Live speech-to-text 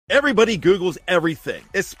Everybody Googles everything,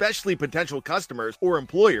 especially potential customers or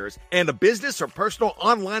employers, and a business or personal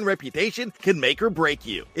online reputation can make or break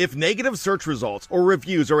you. If negative search results or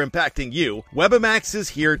reviews are impacting you, Webamax is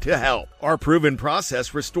here to help. Our proven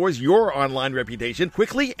process restores your online reputation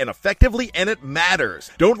quickly and effectively, and it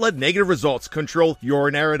matters. Don't let negative results control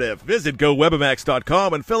your narrative. Visit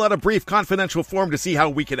GoWebamax.com and fill out a brief confidential form to see how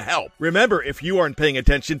we can help. Remember, if you aren't paying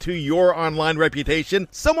attention to your online reputation,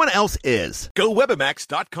 someone else is.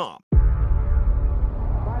 GoWebamax.com.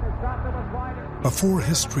 Before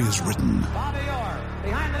history is written,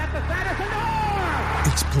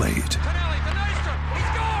 it's played.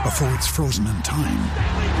 Before it's frozen in time,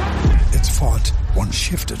 it's fought one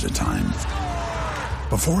shift at a time.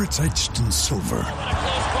 Before it's etched in silver,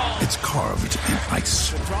 it's carved in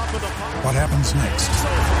ice. What happens next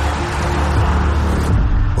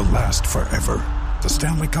will last forever. The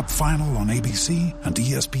Stanley Cup Final on ABC and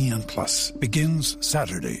ESPN Plus begins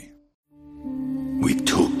Saturday. We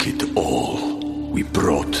took it all. We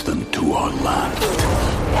brought them to our land.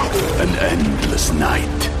 An endless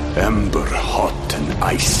night, ember hot and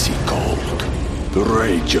icy cold. The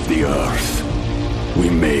rage of the earth.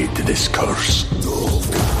 We made this curse.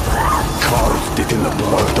 Carved it in the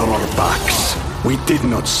blood on our backs. We did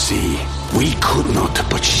not see. We could not,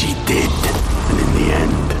 but she did. And in the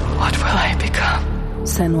end... what will I become?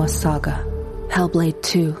 Senua's Saga. Hellblade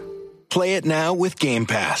 2. Play it now with Game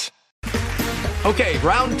Pass. Okay,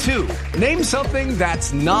 round two. Name something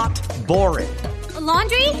that's not boring. A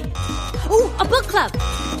laundry? Ooh, a book club.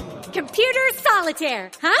 Computer solitaire,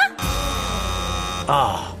 huh?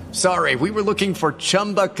 Ah, sorry, we were looking for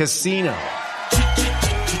Chumba Casino.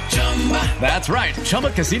 That's right,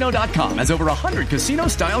 ChumbaCasino.com has over 100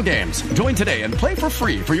 casino-style games. Join today and play for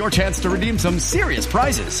free for your chance to redeem some serious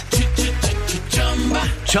prizes.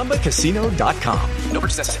 ChumbaCasino.com. No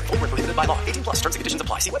purchase necessary. Void where prohibited by law. 18 plus. Terms and conditions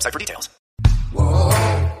apply. See website for details.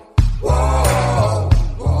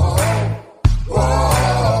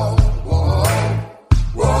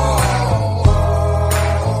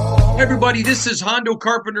 Everybody, this is Hondo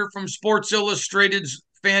Carpenter from Sports Illustrated's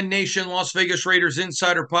Fan Nation Las Vegas Raiders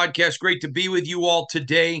Insider Podcast. Great to be with you all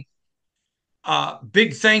today.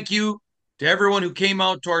 Big thank you to everyone who came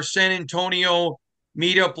out to our San Antonio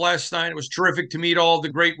meetup last night. It was terrific to meet all the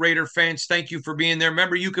great Raider fans. Thank you for being there.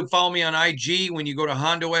 Remember, you can follow me on IG when you go to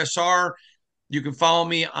Hondo SR. You can follow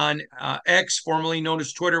me on X, formerly known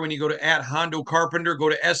as Twitter, when you go to @Hondo Carpenter. Go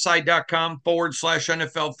to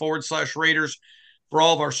si.com/NFL/Raiders for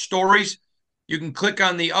all of our stories. You can click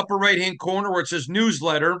on the upper right-hand corner where it says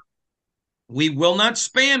newsletter. We will not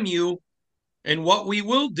spam you. And what we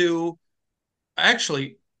will do,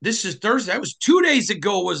 actually, this is Thursday. That was 2 days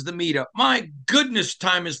ago was the meetup. My goodness,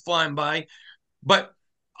 time is flying by. But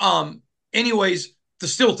anyways,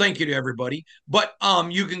 still thank you to everybody. But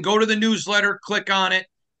you can go to the newsletter, click on it,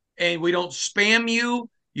 and we don't spam you.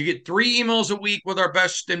 You get 3 emails a week with our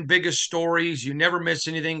best and biggest stories. You never miss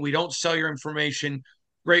anything. We don't sell your information.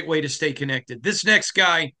 Great way to stay connected. This next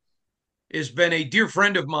guy has been a dear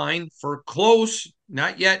friend of mine for close,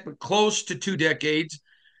 not yet, but close to 2 decades,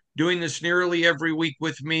 doing this nearly every week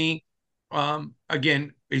with me.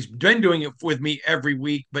 Again, he's been doing it with me every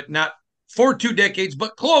week, but not for 2 decades,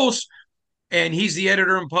 but close. And he's the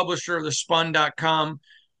editor and publisher of thespun.com.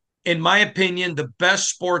 In my opinion, the best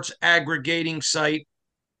sports aggregating site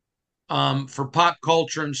for pop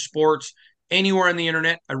culture and sports anywhere on the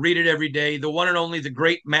internet. I read it every day. The one and only, the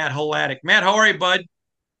great Matt Hladek. Matt, how are you, bud?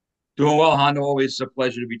 Doing well, Hondo. Always a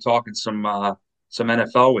pleasure to be talking some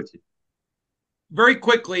NFL with you. Very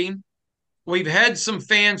quickly, we've had some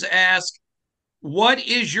fans ask, what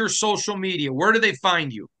is your social media? Where do they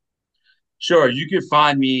find you? Sure. You can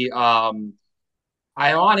find me I'm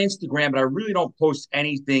on Instagram, but I really don't post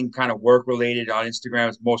anything kind of work-related on Instagram.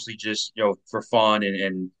 It's mostly just, for fun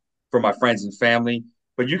and for my friends and family.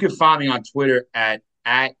 But you can find me on Twitter at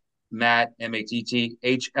Matt,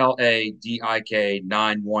 MATTHLADIK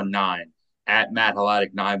 919, at Matt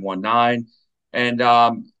Hladek 919. And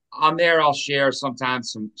I'm there. I'll share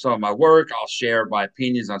sometimes some of my work. I'll share my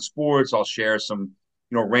opinions on sports. I'll share some,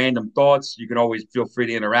 random thoughts. You can always feel free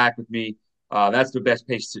to interact with me. That's the best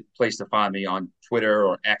place to find me, on Twitter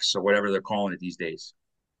or X or whatever they're calling it these days.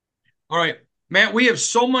 All right, Matt, we have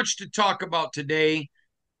so much to talk about today.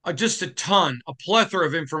 Just a plethora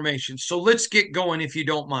of information. So let's get going if you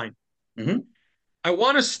don't mind. Mm-hmm. I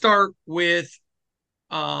want to start with,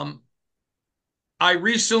 I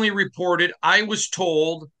recently reported, I was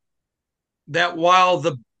told that while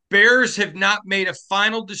the Bears have not made a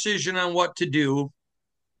final decision on what to do,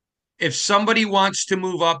 if somebody wants to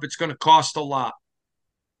move up, it's going to cost a lot.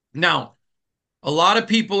 Now, A lot of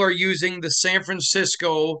people are using the San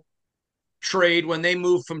Francisco trade when they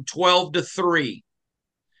move from 12 to 3.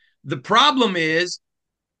 The problem is,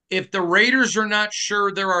 if the Raiders are not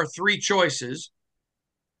sure there are 3 choices,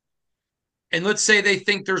 and let's say they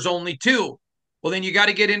think there's only 2, well, then you got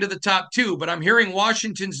to get into the top 2. But I'm hearing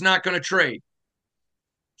Washington's not going to trade.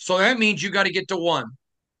 So that means you got to get to 1.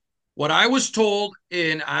 What I was told,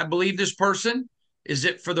 and I believe this person, is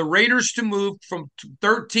that for the Raiders to move from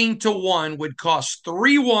 13 to 1 would cost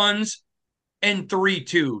 3 ones and 3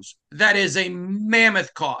 twos. That is a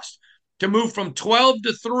mammoth cost. To move from 12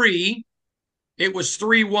 to 3, it was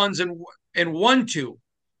 3 ones and 1 2.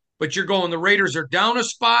 But you're going, the Raiders are down a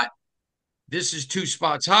spot. This is 2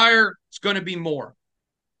 spots higher. It's going to be more.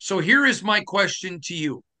 So here is my question to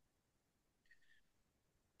you.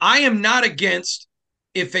 I am not against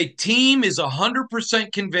if a team is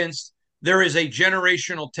 100% convinced there is a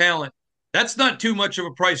generational talent. That's not too much of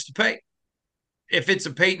a price to pay. If it's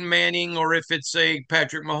a Peyton Manning or if it's a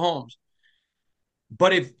Patrick Mahomes.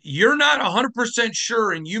 But if you're not 100%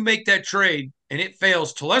 sure and you make that trade and it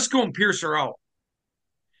fails, Telesco and Pierce are out.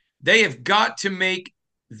 They have got to make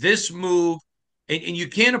this move, and you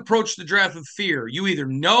can't approach the draft with fear. You either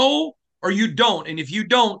know or you don't. And if you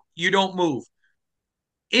don't move.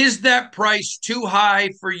 Is that price too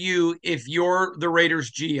high for you if you're the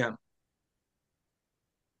Raiders GM?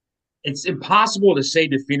 It's impossible to say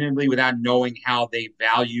definitively without knowing how they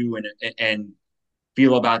value and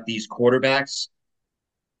feel about these quarterbacks.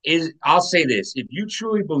 I'll say this: if you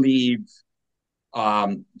truly believe,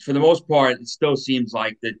 for the most part, it still seems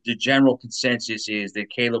like the general consensus is that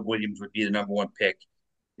Caleb Williams would be the number 1 pick.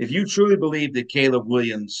 If you truly believe that Caleb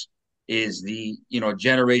Williams is the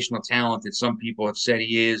generational talent that some people have said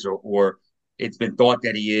he is, or it's been thought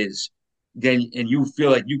that he is, then and you feel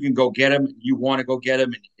like you can go get him, you want to go get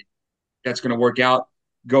him, and that's going to work out,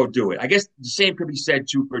 go do it. I guess the same could be said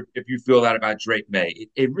too for if you feel that about Drake May.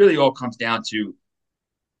 It really all comes down to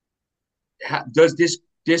does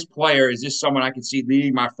this player, is this someone I can see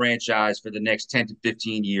leading my franchise for the next 10 to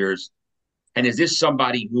 15 years? And is this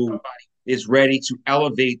somebody who is ready to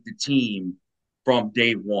elevate the team from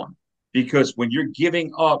day one? Because when you're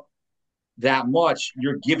giving up that much,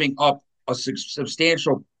 you're giving up a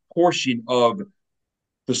substantial portion of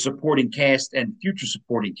the supporting cast and future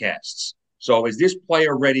supporting casts. So is this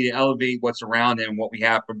player ready to elevate what's around him, what we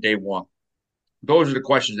have from day one? Those are the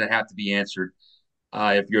questions that have to be answered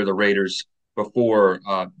if you're the Raiders before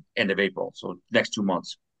end of April, so next 2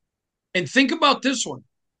 months. And think about this one.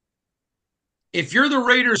 If you're the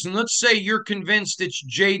Raiders, and let's say you're convinced it's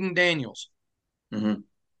Jaden Daniels. Mm-hmm.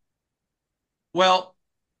 Well,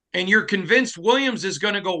 and you're convinced Williams is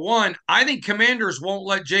going to go 1, I think Commanders won't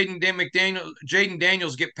let Jaden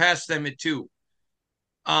Daniels get past them at 2.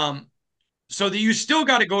 So that you still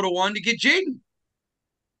got to go to 1 to get Jaden.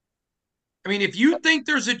 I mean, if you think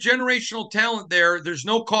there's a generational talent there, there's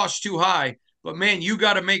no cost too high. But, man, you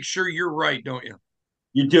got to make sure you're right, don't you?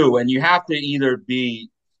 You do, and you have to either be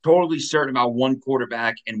totally certain about one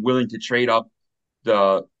quarterback and willing to trade up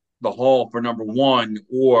the haul for number 1,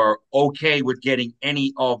 or okay with getting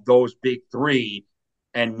any of those big 3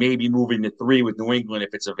 and maybe moving to 3 with New England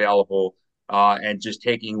if it's available, and just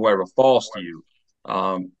taking whoever falls to you.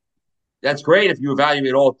 That's great if you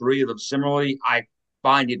evaluate all 3 of them similarly. I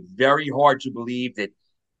find it very hard to believe that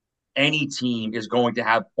any team is going to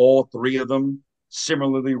have all 3 of them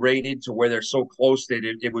similarly rated to where they're so close that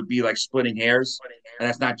it would be like splitting hairs. And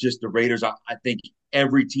that's not just the Raiders. I think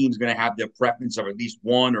every team's going to have their preference of at least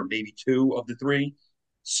 1 or maybe 2 of the 3.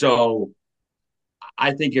 So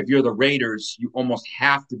I think if you're the Raiders, you almost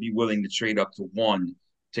have to be willing to trade up to 1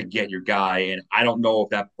 to get your guy. And I don't know if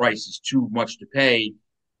that price is too much to pay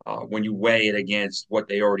when you weigh it against what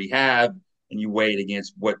they already have and you weigh it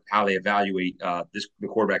against how they evaluate the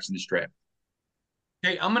quarterbacks in this draft.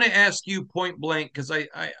 Okay, I'm going to ask you point blank because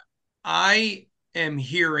I am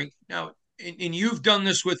hearing now, and you've done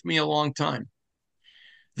this with me a long time.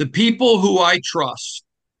 The people who I trust,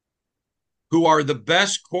 who are the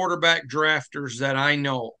best quarterback drafters that I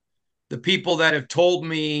know, the people that have told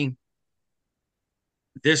me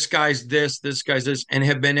this guy's this guy's this, and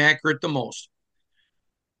have been accurate the most,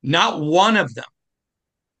 not one of them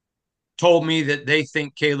told me that they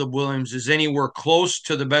think Caleb Williams is anywhere close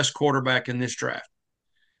to the best quarterback in this draft.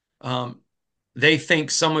 They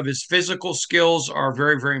think some of his physical skills are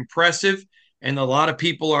very, very impressive, and a lot of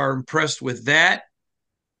people are impressed with that.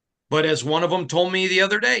 But as one of them told me the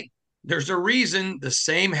other day, there's a reason the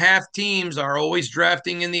same half teams are always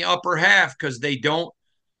drafting in the upper half, because they don't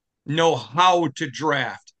know how to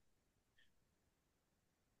draft.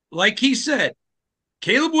 Like he said,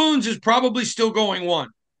 Caleb Williams is probably still going 1.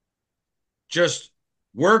 Just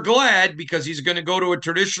we're glad because he's going to go to a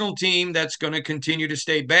traditional team that's going to continue to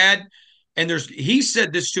stay bad. And he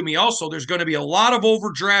said this to me also, there's going to be a lot of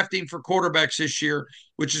overdrafting for quarterbacks this year,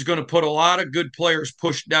 which is going to put a lot of good players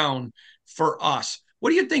pushed down for us.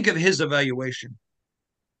 What do you think of his evaluation?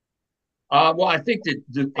 Well, I think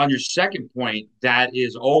that on your second point, that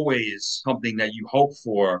is always something that you hope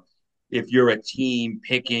for if you're a team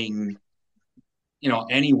picking,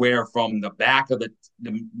 anywhere from the back of the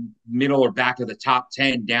middle or back of the top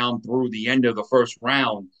 10 down through the end of the first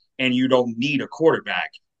round, and you don't need a quarterback.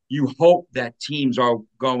 You hope that teams are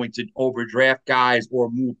going to overdraft guys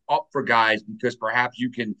or move up for guys because perhaps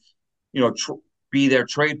you can, be their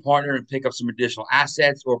trade partner and pick up some additional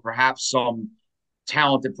assets, or perhaps some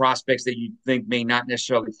talented prospects that you think may not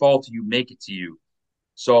necessarily fall to you make it to you.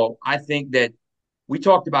 So I think that we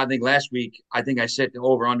talked about, I think last week, I think I set the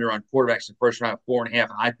over under on quarterbacks in the first round 4.5.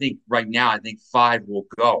 I think right now, I think 5 will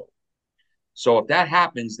go. So if that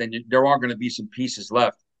happens, then there are going to be some pieces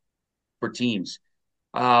left for teams.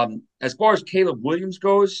 As far as Caleb Williams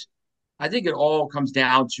goes, I think it all comes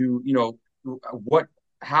down to,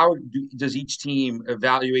 does each team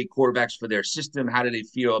evaluate quarterbacks for their system? How do they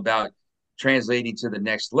feel about translating to the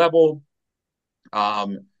next level?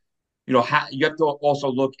 You have to also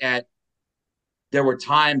look at, there were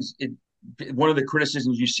times, one of the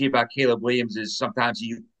criticisms you see about Caleb Williams is sometimes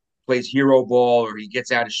he plays hero ball or he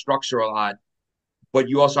gets out of structure a lot. But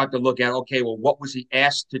you also have to look at, okay, well, what was he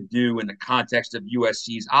asked to do in the context of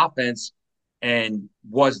USC's offense? And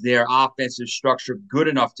was their offensive structure good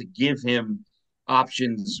enough to give him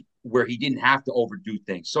options where he didn't have to overdo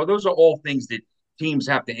things? So those are all things that teams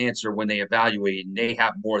have to answer when they evaluate, and they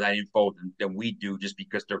have more of that info than we do just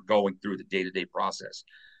because they're going through the day-to-day process.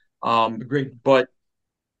 Agreed. But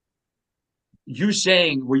you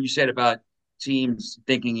saying what you said about teams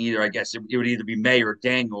thinking either, I guess it would either be May or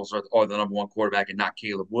Daniels or the number one quarterback and not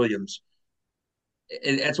Caleb Williams.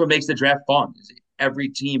 And that's what makes the draft fun. Every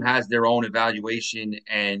team has their own evaluation,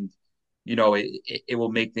 and it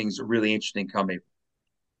will make things really interesting come April.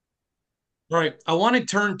 All right. I want to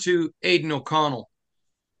turn to Aidan O'Connell.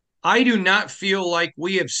 I do not feel like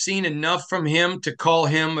we have seen enough from him to call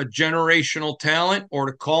him a generational talent or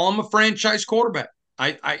to call him a franchise quarterback.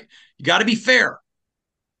 You got to be fair.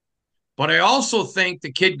 But I also think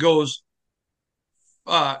the kid goes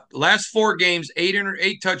last 4 games,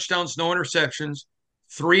 8 touchdowns, no interceptions,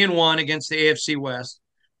 3-1 against the AFC West.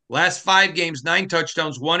 Last 5 games, 9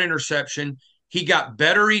 touchdowns, 1 interception. He got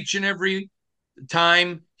better each and every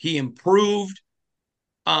time. He improved.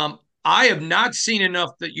 I have not seen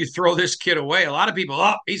enough that you throw this kid away. A lot of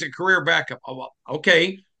people, he's a career backup. Oh, well,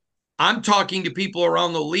 okay. I'm talking to people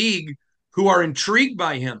around the league who are intrigued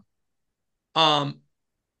by him.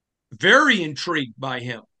 Very intrigued by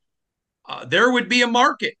him. There would be a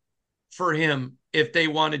market for him if they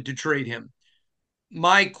wanted to trade him.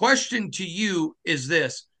 My question to you is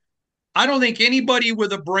this. I don't think anybody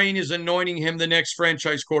with a brain is anointing him the next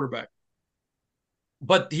franchise quarterback.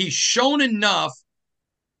 But he's shown enough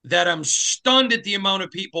that I'm stunned at the amount of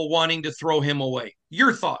people wanting to throw him away.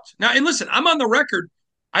 Your thoughts? Now, and listen, I'm on the record.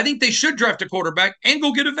 I think they should draft a quarterback and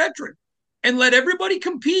go get a veteran and let everybody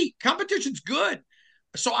compete. Competition's good.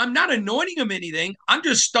 So I'm not anointing him anything. I'm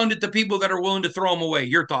just stunned at the people that are willing to throw him away.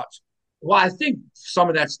 Your thoughts? Well, I think some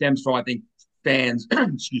of that stems from, I think fans,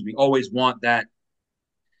 always want that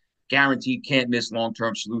guaranteed can't miss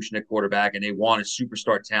long-term solution at quarterback, and they want a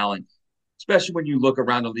superstar talent, especially when you look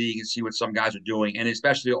around the league and see what some guys are doing, and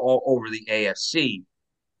especially all over the AFC.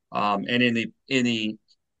 And in the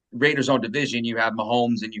Raiders' own division, you have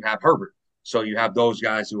Mahomes and you have Herbert. So you have those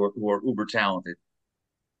guys who are uber talented.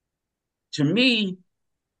 To me,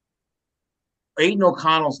 Aidan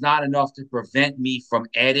O'Connell's not enough to prevent me from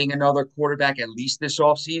adding another quarterback at least this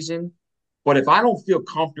offseason. But if I don't feel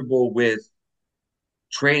comfortable with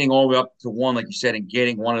trading all the way up to one, like you said, and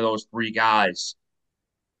getting one of those 3 guys,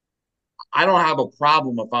 I don't have a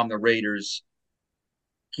problem if I'm the Raiders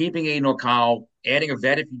keeping Aidan O'Connell, adding a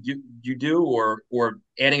vet if you do, or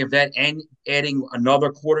adding a vet and adding another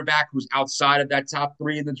quarterback who's outside of that top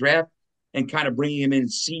 3 in the draft and kind of bringing him in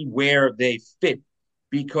and see where they fit.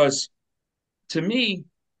 Because to me,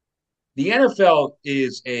 the NFL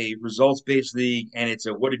is a results-based league, and it's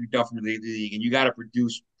a what have you done for the league, and you got to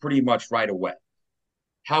produce pretty much right away.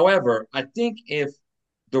 However, I think if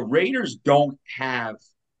the Raiders don't have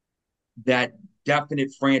that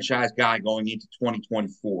definite franchise guy going into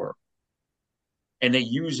 2024, and they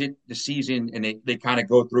use it the season and they kind of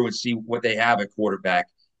go through and see what they have at quarterback,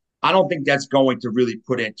 I don't think that's going to really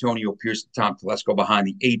put Antonio Pierce and Tom Telesco behind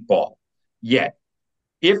the 8 ball yet.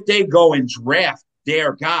 If they go and draft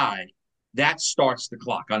their guy that starts the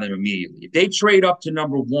clock on them immediately. If they trade up to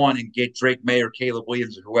number one and get Drake May or Caleb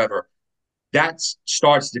Williams or whoever, that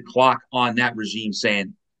starts the clock on that regime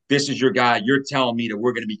saying, this is your guy. You're telling me that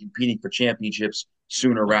we're going to be competing for championships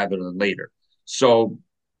sooner rather than later. So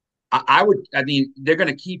I mean, they're going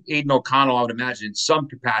to keep Aidan O'Connell, I would imagine, in some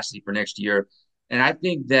capacity for next year. And I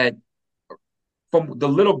think that from the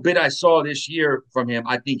little bit I saw this year from him,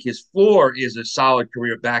 I think his floor is a solid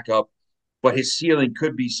career backup, but his ceiling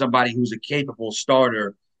could be somebody who's a capable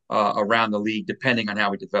starter around the league, depending on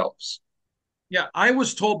how he develops. Yeah, I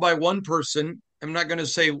was told by one person, I'm not going to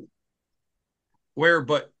say where,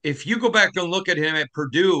 but if you go back and look at him at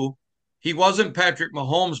Purdue, he wasn't Patrick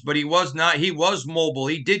Mahomes, but he was mobile.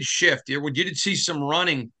 He did shift. You did see some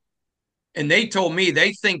running. And they told me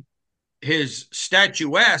they think his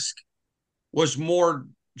statuesque was more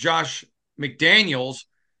Josh McDaniels.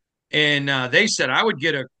 And they said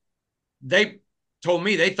they told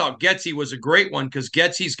me they thought Getsy was a great one because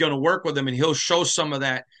Getsy's going to work with him and he'll show some of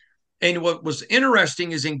that. And what was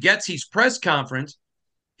interesting is in Getsy's press conference,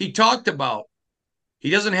 he talked about he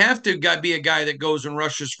doesn't have to be a guy that goes and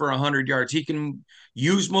rushes for 100 yards. He can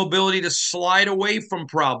use mobility to slide away from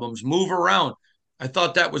problems, move around. I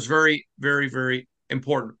thought that was very, very, very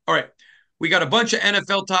important. All right. We got a bunch of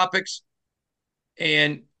NFL topics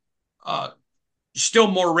and still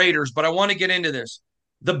more Raiders, but I want to get into this.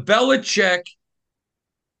 The Belichick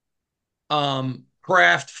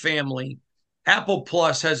Kraft family, Apple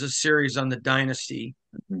Plus has a series on the dynasty.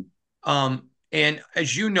 Mm-hmm. And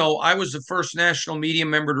as you know, I was the first national media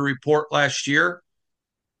member to report last year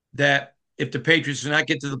that if the Patriots did not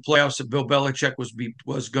get to the playoffs, that Bill Belichick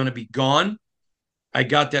was going to be gone. I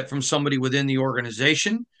got that from somebody within the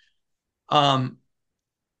organization.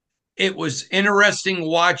 It was interesting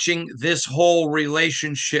watching this whole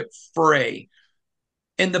relationship fray.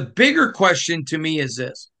 And the bigger question to me is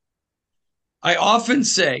this. I often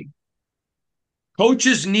say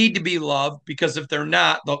coaches need to be loved because if they're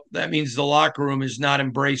not, that means the locker room is not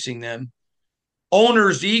embracing them.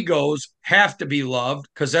 Owners' egos have to be loved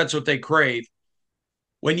because that's what they crave.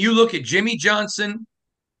 When you look at Jimmy Johnson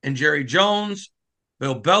and Jerry Jones,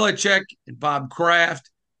 Bill Belichick and Bob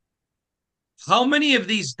Kraft, how many of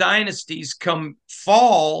these dynasties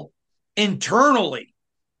fall internally?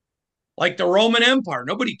 Like the Roman Empire,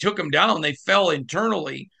 nobody took them down. They fell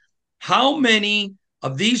internally. How many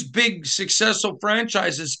of these big successful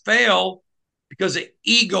franchises fail because of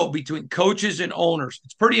ego between coaches and owners?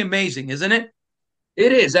 It's pretty amazing, isn't it?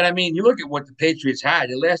 It is. And I mean, you look at what the Patriots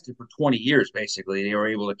had, it lasted for 20 years, basically. They were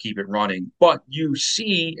able to keep it running. But you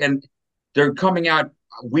see, and they're coming out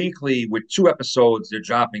weekly with 2 episodes they're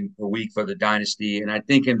dropping per week for the dynasty. And I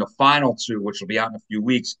think in the final 2, which will be out in a few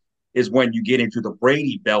weeks, is when you get into the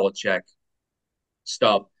Brady Belichick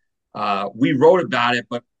stuff. We wrote about it,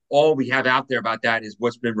 but all we have out there about that is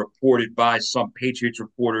what's been reported by some Patriots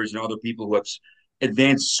reporters and other people who have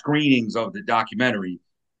advanced screenings of the documentary.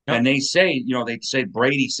 Yep. And they say, they say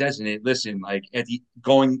Brady says in it, listen, like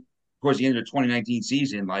going towards the end of the 2019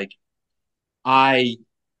 season, like I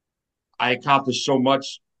accomplished so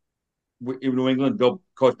much in New England.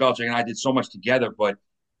 Coach Belichick and I did so much together, but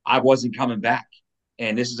I wasn't coming back.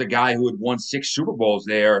 And this is a guy who had won 6 Super Bowls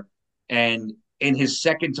there. And in his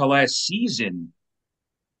second to last season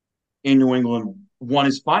in New England, won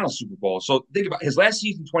his final Super Bowl. So think about his last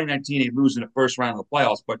season, 2019, they lose in the first round of the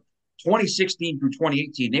playoffs. But 2016 through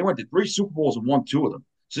 2018, they went to 3 Super Bowls and won 2 of them.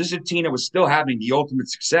 So this is a team that was still having the ultimate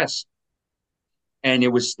success. And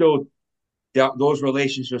it was still those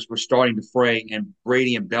relationships were starting to fray, and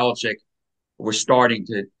Brady and Belichick were starting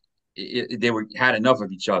to had enough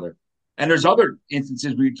of each other. And there's other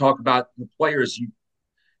instances where you talk about the players, you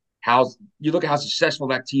look at how successful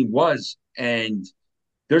that team was, and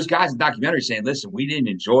there's guys in the documentary saying, listen, we didn't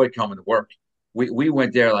enjoy coming to work. We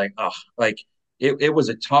went there it was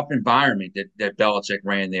a tough environment that Belichick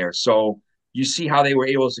ran there. So you see how they were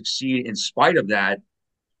able to succeed in spite of that,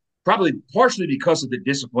 probably partially because of the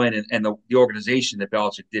discipline and the organization that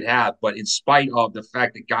Belichick did have, but in spite of the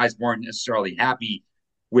fact that guys weren't necessarily happy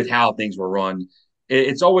with how things were run.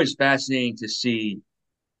 It's always fascinating to see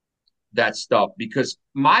that stuff because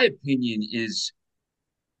my opinion is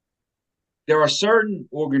there are certain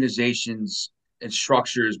organizations and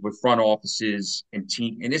structures with front offices and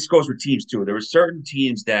team, and this goes for teams too. There are certain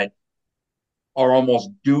teams that are almost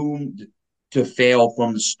doomed to fail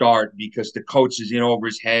from the start because the coach is in over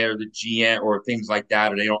his head or the GM or things like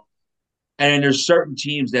that, or they don't. And there's certain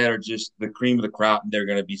teams that are just the cream of the crop and they're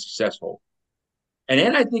going to be successful. And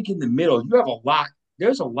then I think in the middle,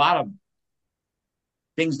 there's a lot of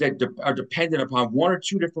things that are dependent upon 1 or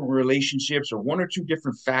 2 different relationships or 1 or 2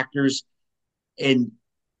 different factors. And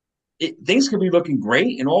things could be looking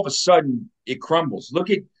great, and all of a sudden it crumbles. Look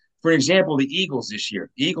at, for example, the Eagles this year.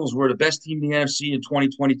 The Eagles were the best team in the NFC in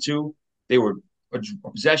 2022. They were a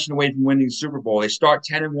possession away from winning the Super Bowl. They start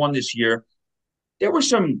 10-1 this year. There were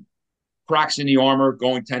some cracks in the armor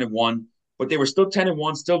going 10-1, but they were still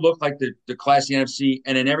 10-1, still looked like the classy NFC,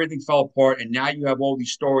 and then everything fell apart. And now you have all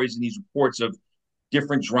these stories and these reports of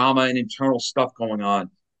different drama and internal stuff going on.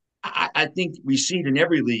 I think we see it in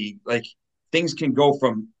every league. Like, things can go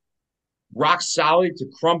from rock solid to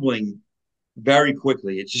crumbling very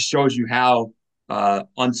quickly. It just shows you how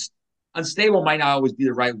unstable might not always be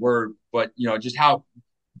the right word, but just how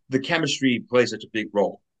the chemistry plays such a big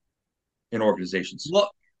role in organizations.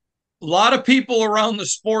 Look, a lot of people around the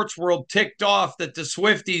sports world ticked off that the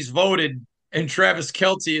Swifties voted and Travis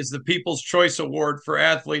Kelce is the People's Choice Award for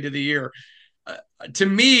Athlete of the Year. To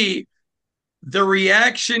me, the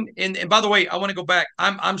reaction, and by the way, I want to go back.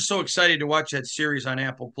 I'm so excited to watch that series on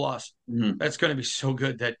Apple Plus. Mm-hmm. That's going to be so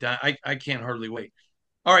good that I can't hardly wait.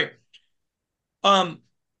 All right.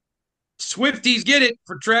 Swifties get it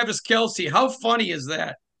for Travis Kelce. How funny is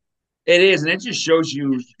that? It is, and it just shows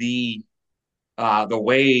you the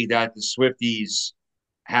way that the Swifties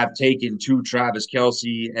have taken to Travis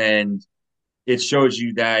Kelce, and it shows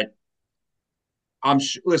you that I'm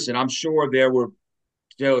sure there were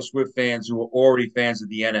Taylor Swift fans who were already fans of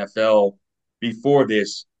the NFL before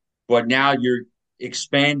this, but now you're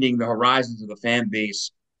expanding the horizons of the fan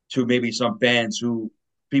base to maybe some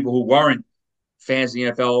people who weren't fans of the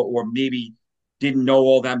NFL, or maybe didn't know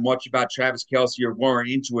all that much about Travis Kelce or weren't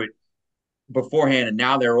into it beforehand, and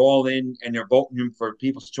now they're all in and they're voting him for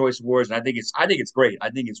People's Choice Awards. And I think it's great.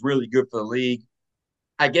 I think it's really good for the league.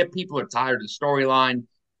 I get people are tired of the storyline.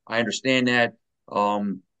 I understand that.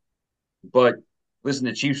 But listen,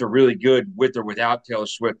 the Chiefs are really good with or without Taylor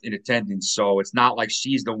Swift in attendance. So it's not like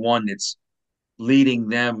she's the one that's leading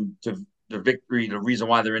them to the victory, the reason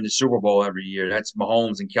why they're in the Super Bowl every year. That's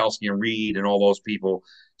Mahomes and Kelce and Reed and all those people.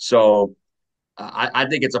 So I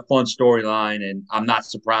think it's a fun storyline, and I'm not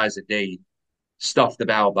surprised that they stuffed the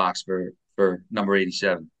battle box for number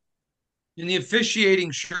 87. And the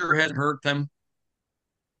officiating sure hasn't hurt them.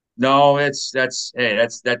 No,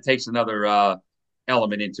 that takes another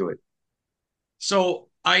element into it. So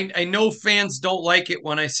I know fans don't like it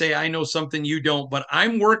when I say I know something you don't, but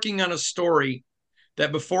I'm working on a story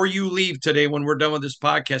that before you leave today, when we're done with this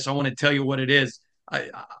podcast, I want to tell you what it is.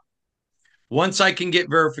 Once I can get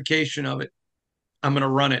verification of it, I'm going to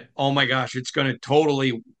run it. Oh my gosh, it's going to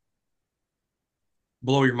totally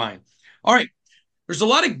blow your mind. All right. There's a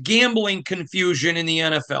lot of gambling confusion in the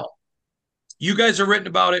NFL. You guys have written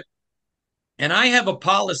about it. And I have a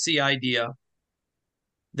policy idea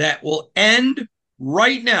that will end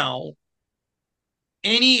right now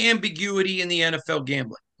any ambiguity in the NFL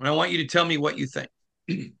gambling. And I want you to tell me what you think.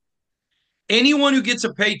 Anyone who gets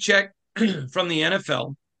a paycheck from the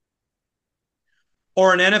NFL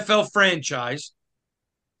or an NFL franchise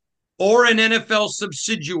or an NFL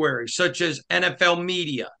subsidiary, such as NFL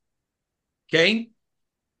Media, okay,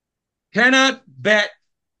 cannot bet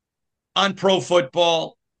on pro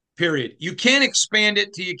football, period. You can't expand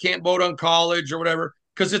it to you can't vote on college or whatever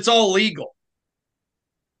because it's all legal.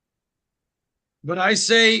 But I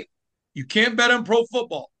say you can't bet on pro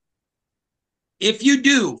football. If you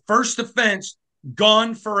do, first offense,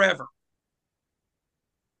 gone forever.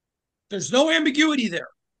 There's no ambiguity there.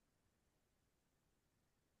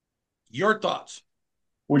 Your thoughts?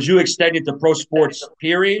 Would you extend it to pro sports,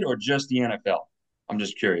 period, or just the NFL? I'm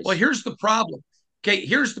just curious. Well, here's the problem. Okay,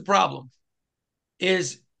 here's the problem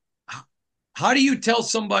is how do you tell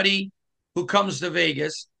somebody who comes to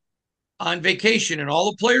Vegas on vacation, and all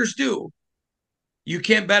the players do, you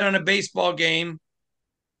can't bet on a baseball game?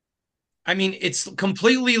 I mean, it's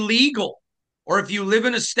completely legal. Or if you live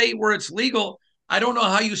in a state where it's legal, I don't know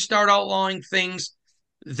how you start outlawing things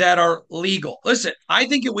that are legal. Listen, I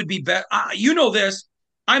think it would be better. You know this.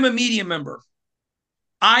 I'm a media member.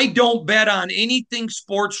 I don't bet on anything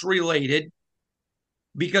sports related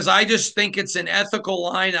because I just think it's an ethical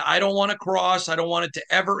line I don't want to cross. I don't want it to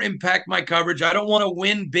ever impact my coverage. I don't want to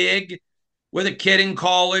win big with a kid in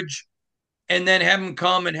college and then have him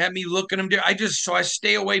come and have me look at him. So I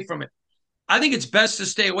stay away from it. I think it's best to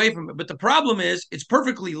stay away from it. But the problem is it's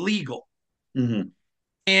perfectly legal. Mm-hmm.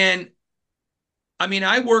 And I mean,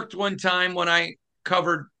 I worked one time when I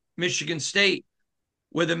covered Michigan State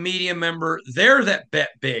with a media member there that bet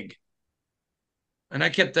big. And I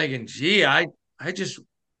kept thinking, gee, to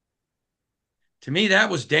me, that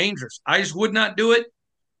was dangerous. I just would not do it.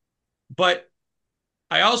 But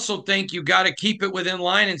I also think you got to keep it within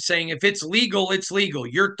line and saying, if it's legal, it's legal.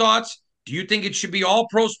 Your thoughts? Do you think it should be all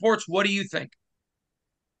pro sports? What do you think?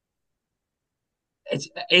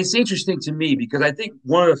 it's interesting to me because I think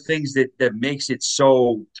one of the things that makes it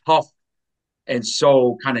so tough and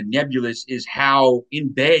so kind of nebulous is how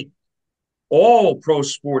in bed all pro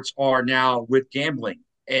sports are now with gambling,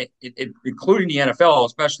 including the NFL,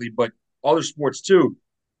 especially, but other sports too.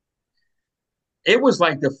 It was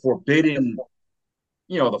like the forbidden,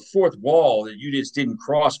 the fourth wall that you just didn't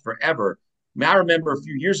cross forever. I mean, I remember a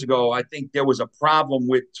few years ago, I think there was a problem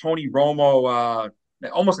with Tony Romo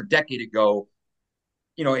almost a decade ago.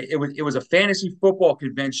 It was a fantasy football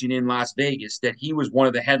convention in Las Vegas that he was one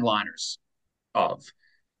of the headliners of,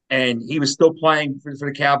 and he was still playing for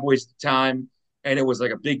the Cowboys at the time, and it was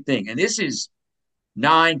like a big thing. And this is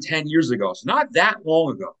 9, 10 years ago, so not that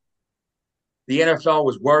long ago. The NFL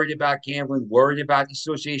was worried about gambling, worried about the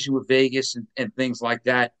association with Vegas and things like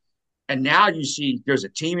that. And now you see there's a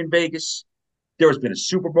team in Vegas. There has been a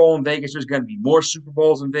Super Bowl in Vegas. There's going to be more Super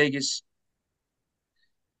Bowls in Vegas.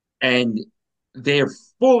 And they have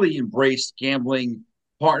fully embraced gambling,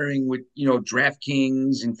 partnering with,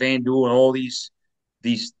 DraftKings and FanDuel and all these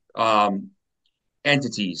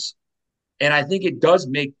entities. And I think it does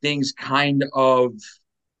make things kind of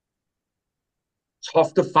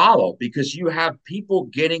tough to follow because you have people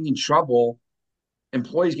getting in trouble,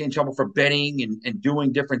 employees getting in trouble for betting and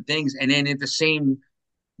doing different things. And then at the same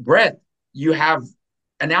breath, you have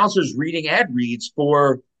announcers reading ad reads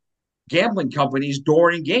for gambling companies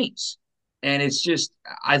during games. And it's just,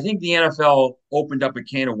 I think the NFL opened up a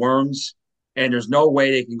can of worms, and there's no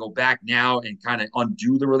way they can go back now and kind of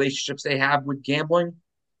undo the relationships they have with gambling.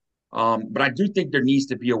 But I do think there needs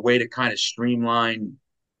to be a way to kind of streamline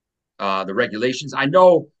the regulations. I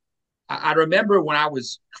remember when I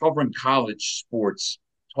was covering college sports,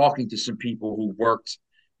 talking to some people who worked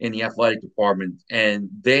in the athletic department, and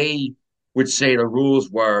they would say the rules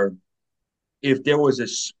were if there was a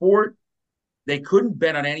sport, they couldn't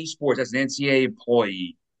bet on any sports as an NCAA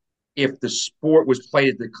employee if the sport was played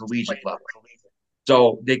at the collegiate level.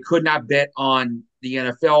 So they could not bet on the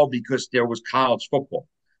NFL because there was college football.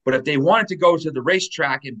 But if they wanted to go to the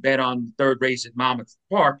racetrack and bet on third race at Monmouth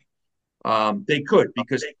Park, they could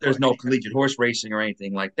because there's no collegiate horse racing or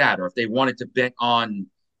anything like that. Or if they wanted to bet on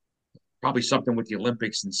probably something with the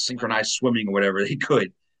Olympics and synchronized swimming or whatever, they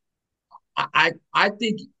could. I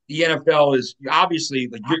think the NFL is obviously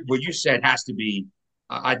like what you said has to be.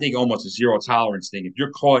 I think almost a zero tolerance thing. If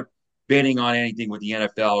you're caught betting on anything with the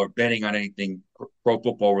NFL or betting on anything pro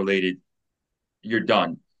football related, you're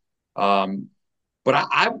done. But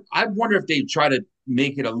I wonder if they try to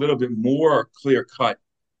make it a little bit more clear cut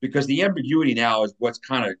because the ambiguity now is what's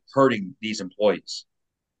kind of hurting these employees.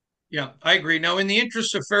 Yeah, I agree. Now, in the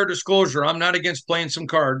interest of fair disclosure, I'm not against playing some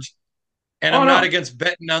cards, and Oh I'm not no, against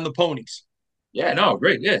betting on the ponies. yeah, no,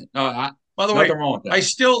 great, yeah. No, By the way, nothing wrong with that.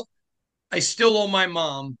 I still owe my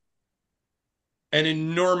mom an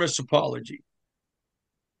enormous apology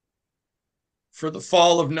for the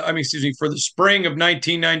for the spring of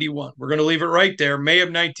 1991. We're going to leave it right there, May of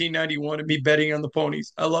 1991, and me betting on the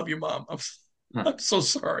ponies. I love you, Mom. I'm so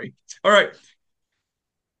sorry. All right.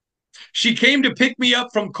 She came to pick me up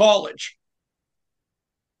from college,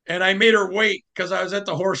 and I made her wait because I was at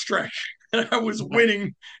the horse track and I was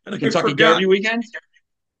winning, and I Kentucky forgot. Derby weekend?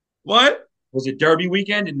 What? Was it Derby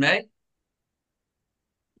weekend in May?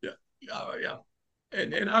 Yeah, yeah.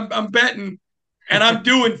 And I'm betting, and I'm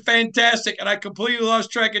doing fantastic, and I completely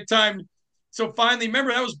lost track of time. So finally,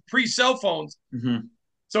 remember that was pre-cell phones. Mm-hmm.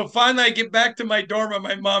 So finally, I get back to my dorm, and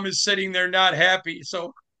my mom is sitting there not happy.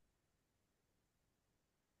 So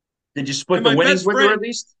did you split the winnings with her at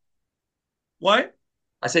least? What?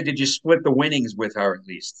 I said, did you split the winnings with her at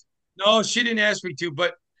least? No, she didn't ask me to,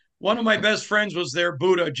 but one of my best friends was there,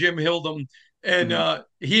 Buddha, Jim Hildum, and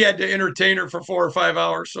he had to entertain her for 4 or 5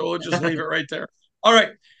 hours. So we'll just leave it right there. All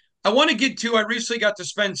right. I want to get to, I recently got to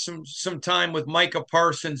spend some time with Micah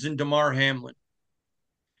Parsons and Damar Hamlin.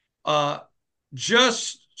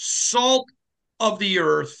 Just salt of the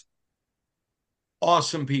earth,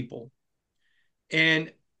 awesome people.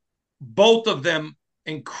 And both of them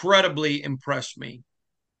incredibly impressed me.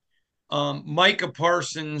 Micah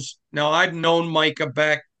Parsons, now I've known Micah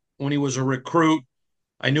back when he was a recruit.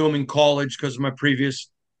 I knew him in college because of my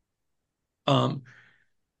previous,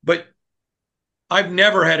 but I've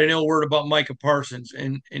never had an ill word about Micah Parsons,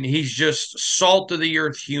 and he's just salt of the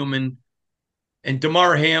earth human. And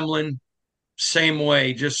Damar Hamlin, same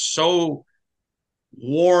way, just so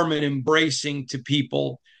warm and embracing to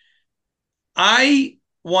people. I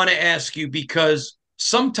want to ask you because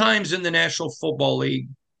sometimes in the National Football League,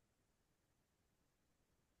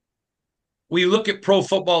 we look at Pro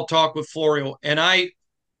Football Talk with Florio, and I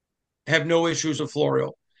have no issues with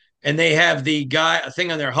Florio. and they have a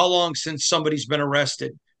thing on there, how long since somebody's been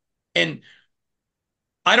arrested. And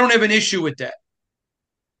I don't have an issue with that.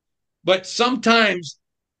 But sometimes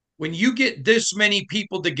when you get this many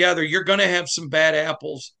people together, you're going to have some bad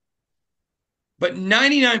apples. But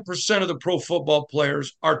 99% of the pro football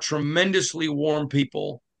players are tremendously warm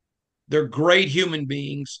people. They're great human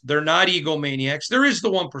beings. They're not egomaniacs. There is the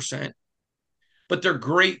 1%, but they're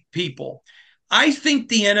great people. I think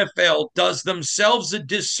the NFL does themselves a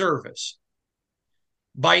disservice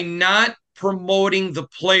by not promoting the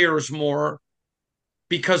players more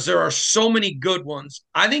because there are so many good ones.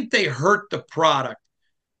 I think they hurt the product.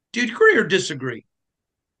 Do you agree or disagree?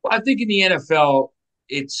 Well, I think in the NFL,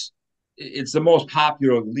 it's the most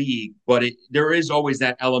popular league, but there is always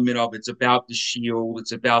that element of it's about the shield,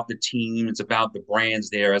 it's about the team, it's about the brands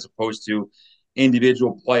there, as opposed to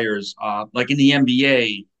individual players. Like in the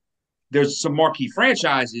NBA, there's some marquee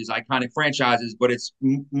franchises, iconic franchises, but it's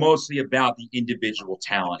mostly about the individual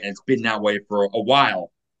talent, and it's been that way for a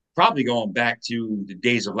while, probably going back to the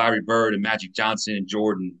days of Larry Bird and Magic Johnson and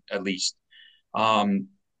Jordan, at least. But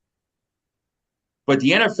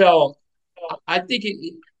the NFL, I think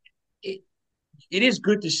it is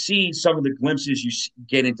good to see some of the glimpses you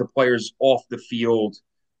get into players off the field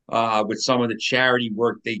with some of the charity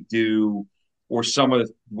work they do or some of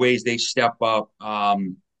the ways they step up.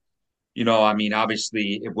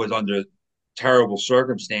 Obviously it was under terrible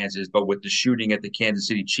circumstances, but with the shooting at the Kansas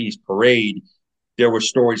City Chiefs parade, there were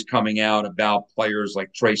stories coming out about players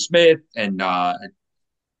like Trey Smith and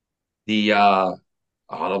the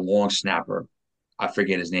long snapper. I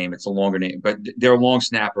forget his name. It's a longer name, but their long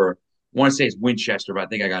snapper, I want to say it's Winchester, but I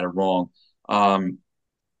think I got it wrong.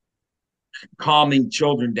 Calming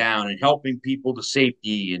children down and helping people to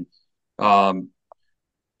safety, and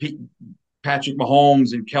Patrick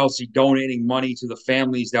Mahomes and Kelsey donating money to the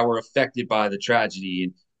families that were affected by the tragedy.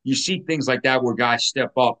 And you see things like that where guys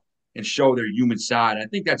step up and show their human side. I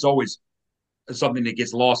think that's always something that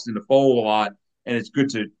gets lost in the fold a lot, and it's good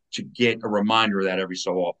to get a reminder of that every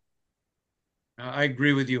so often. I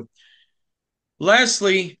agree with you.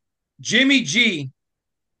 Lastly, Jimmy G.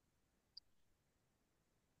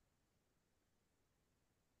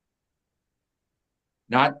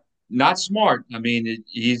 Not smart. I mean,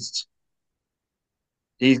 he's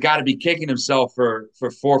got to be kicking himself for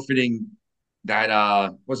forfeiting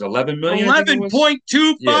that was $11 million.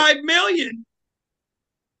 $11.25 million.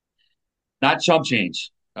 Not chump change.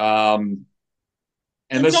 And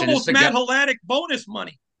it's listen, almost Matt Haladic bonus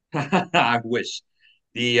money. I wish.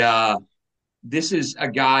 This is a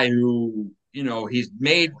guy who, he's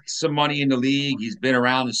made some money in the league. He's been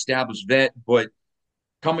around, established vet, but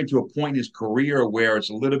coming to a point in his career where it's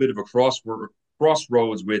a little bit of a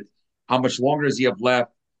crossroads with how much longer does he have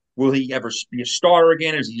left? Will he ever be a starter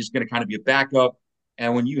again? Or is he just going to kind of be a backup?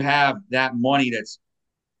 And when you have that money that's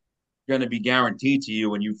going to be guaranteed to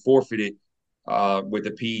you and you forfeit it with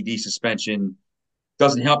a PED suspension,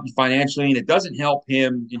 doesn't help you financially, and it doesn't help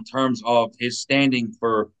him in terms of his standing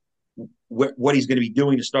for what he's going to be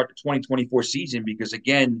doing to start the 2024 season, because,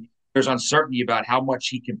 again, there's uncertainty about how much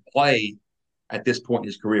he can play at this point in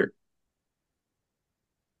his career.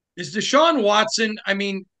 Is Deshaun Watson,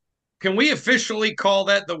 can we officially call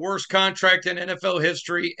that the worst contract in NFL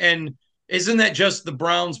history? And isn't that just the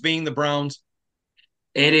Browns being the Browns?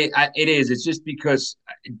 It is. It's just because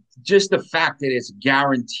the fact that it's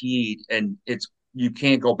guaranteed and you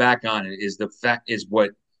can't go back on it is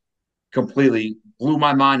what completely blew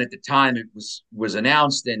my mind at the time it was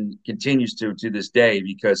announced, and continues to this day.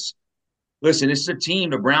 Because listen, this is a team,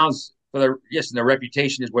 the Browns, and their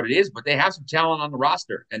reputation is what it is, but they have some talent on the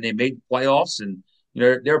roster, and they made the playoffs, and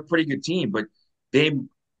they're a pretty good team. But they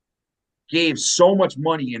gave so much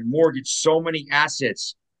money and mortgaged so many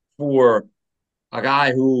assets for a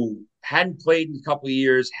guy who hadn't played in a couple of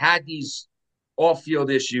years, had these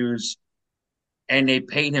off-field issues, and they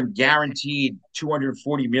paid him guaranteed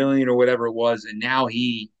 $240 million or whatever it was, and now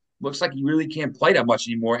he looks like he really can't play that much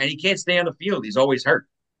anymore, and he can't stay on the field. He's always hurt.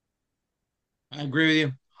 I agree with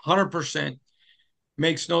you 100%.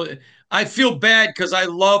 I feel bad because I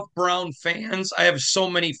love Brown fans. I have so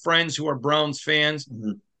many friends who are Browns fans,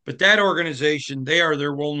 but that organization, they are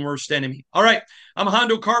their own worst enemy. All right, I'm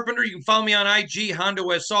Hondo Carpenter. You can follow me on IG, Hondo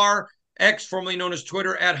SR, X, formerly known as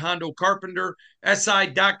Twitter, at Hondo Carpenter,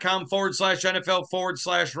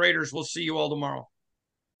 SI.com/NFL/Raiders. We'll see you all tomorrow.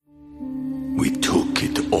 We took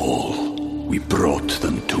it all. We brought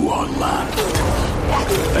them to our land.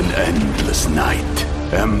 An endless night,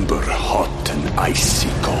 ember hot and icy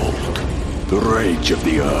cold. The rage of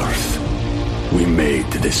the earth. We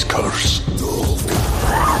made this curse.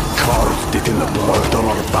 Carved it in the blood on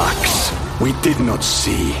our backs. We did not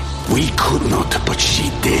see. We could not, but she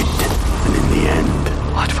did. And in the end...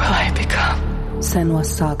 What will I become? Senua's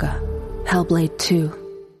Saga. Hellblade 2.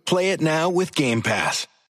 Play it now with Game Pass.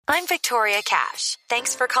 I'm Victoria Cash.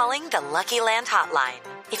 Thanks for calling the Lucky Land Hotline.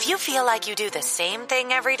 If you feel like you do the same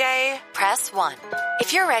thing every day, press 1.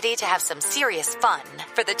 If you're ready to have some serious fun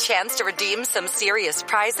for the chance to redeem some serious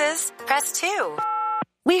prizes, press 2.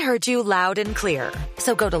 We heard you loud and clear.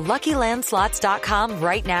 So go to LuckyLandSlots.com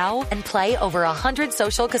right now and play over 100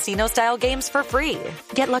 social casino-style games for free.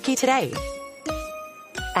 Get lucky today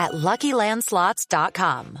at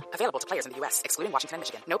LuckyLandSlots.com. Available to players in the U.S., excluding Washington and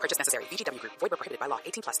Michigan. No purchase necessary. VGW Group. Void where prohibited by law.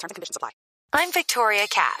 18+. Terms and conditions apply. I'm Victoria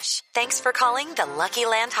Cash. Thanks for calling the Lucky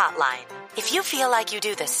Land Hotline. If you feel like you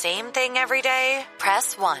do the same thing every day,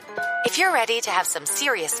 press 1. If you're ready to have some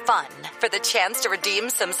serious fun for the chance to redeem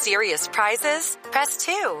some serious prizes, press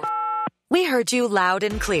 2. We heard you loud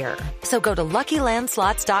and clear. So go to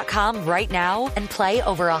LuckyLandSlots.com right now and play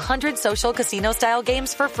over 100 social casino-style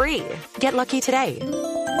games for free. Get lucky today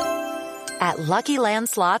at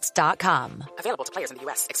LuckyLandSlots.com. Available to players in the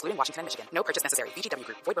U.S., excluding Washington and Michigan. No purchase necessary. VGW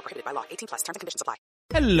Group. Void where prohibited by law. 18+. Terms and conditions apply.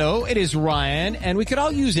 Hello, it is Ryan, and we could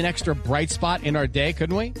all use an extra bright spot in our day,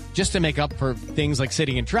 couldn't we? Just to make up for things like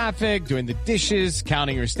sitting in traffic, doing the dishes,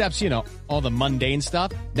 counting your steps, all the mundane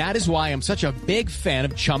stuff. That is why I'm such a big fan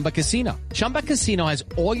of Chumba Casino. Chumba Casino has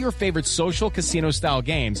all your favorite social casino-style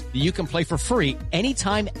games that you can play for free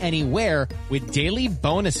anytime, anywhere with daily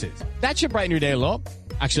bonuses. That should brighten your day a little.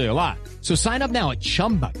 Actually, a lot. So sign up now at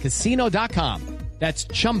ChumbaCasino.com. That's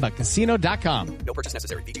ChumbaCasino.com. No purchase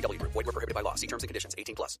necessary. VGW Group. Void where prohibited by law. See terms and conditions.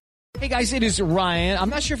 18+. Hey guys, it is Ryan. I'm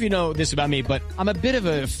not sure if you know this about me, but I'm a bit of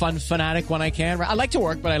a fun fanatic when I can. I like to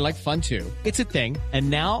work, but I like fun too. It's a thing. And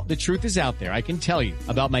now the truth is out there. I can tell you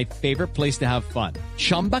about my favorite place to have fun.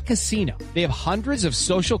 Chumba Casino. They have hundreds of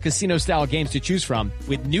social casino style games to choose from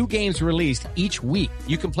with new games released each week.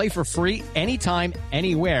 You can play for free anytime,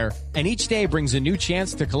 anywhere. And each day brings a new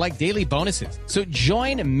chance to collect daily bonuses. So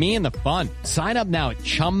join me in the fun. Sign up now at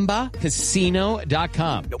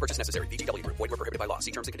ChumbaCasino.com. No purchase necessary. VGW Group. Void where prohibited by law.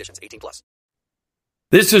 See terms and conditions. 18+.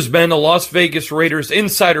 This has been a Las Vegas Raiders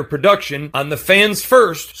Insider production on the Fans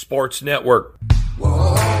First Sports Network.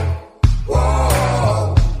 Whoa,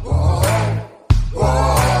 whoa, whoa,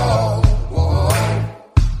 whoa, whoa,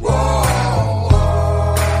 whoa.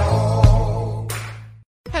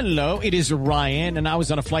 Hello, it is Ryan, and I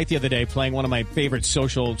was on a flight the other day playing one of my favorite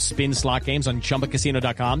social spin slot games on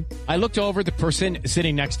ChumbaCasino.com. I looked over at the person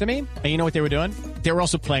sitting next to me, and you know what they were doing? They were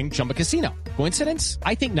also playing Chumba Casino. Coincidence?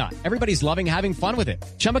 I think not. Everybody's loving having fun with it.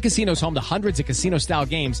 Chumba Casino is home to hundreds of casino-style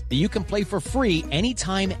games that you can play for free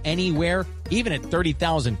anytime, anywhere, even at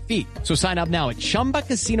 30,000 feet. So sign up now at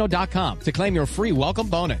ChumbaCasino.com to claim your free welcome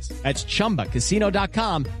bonus. That's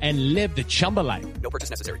ChumbaCasino.com and live the Chumba life. No purchase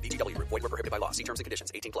necessary. VGW Group. Void where prohibited by law. See terms and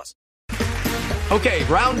conditions. 18+. Okay,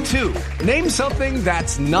 round 2. Name something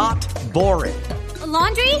that's not boring. A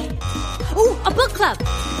laundry? Ooh, a book club.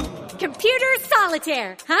 Computer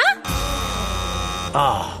solitaire, huh?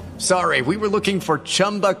 Ah, sorry, we were looking for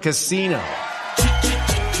Chumba Casino.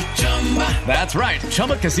 That's right,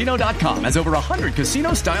 ChumbaCasino.com has over 100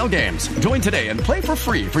 casino-style games. Join today and play for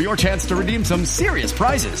free for your chance to redeem some serious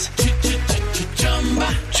prizes.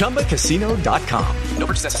 ChumbaCasino.com. No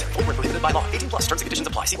purchase necessary. Void where prohibited by law. 18+. Terms and conditions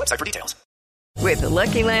apply. See website for details. With the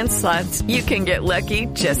Lucky Land Slots, you can get lucky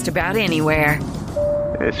just about anywhere.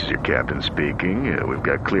 This is your captain speaking. We've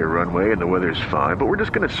got clear runway and the weather's fine, but we're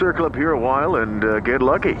just going to circle up here a while and get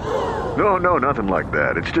lucky. No, nothing like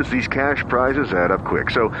that. It's just these cash prizes add up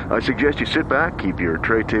quick. So I suggest you sit back, keep your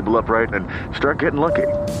tray table upright, and start getting lucky.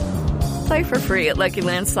 Play for free at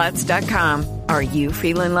LuckyLandSlots.com. Are you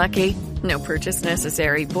feeling lucky? No purchase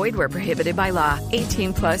necessary. Void where prohibited by law.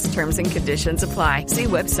 18+ terms and conditions apply. See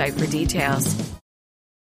website for details.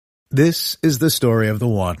 This is the story of the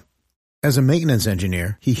one. As a maintenance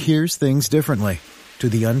engineer, he hears things differently. To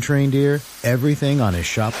the untrained ear, everything on his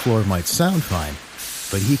shop floor might sound fine,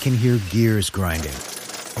 but he can hear gears grinding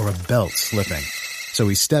or a belt slipping. So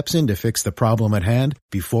he steps in to fix the problem at hand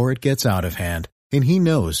before it gets out of hand. And he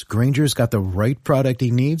knows Grainger's got the right product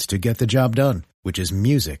he needs to get the job done, which is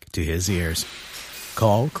music to his ears.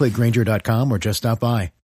 Call, click Grainger.com, or just stop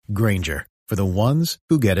by. Grainger, for the ones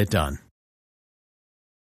who get it done.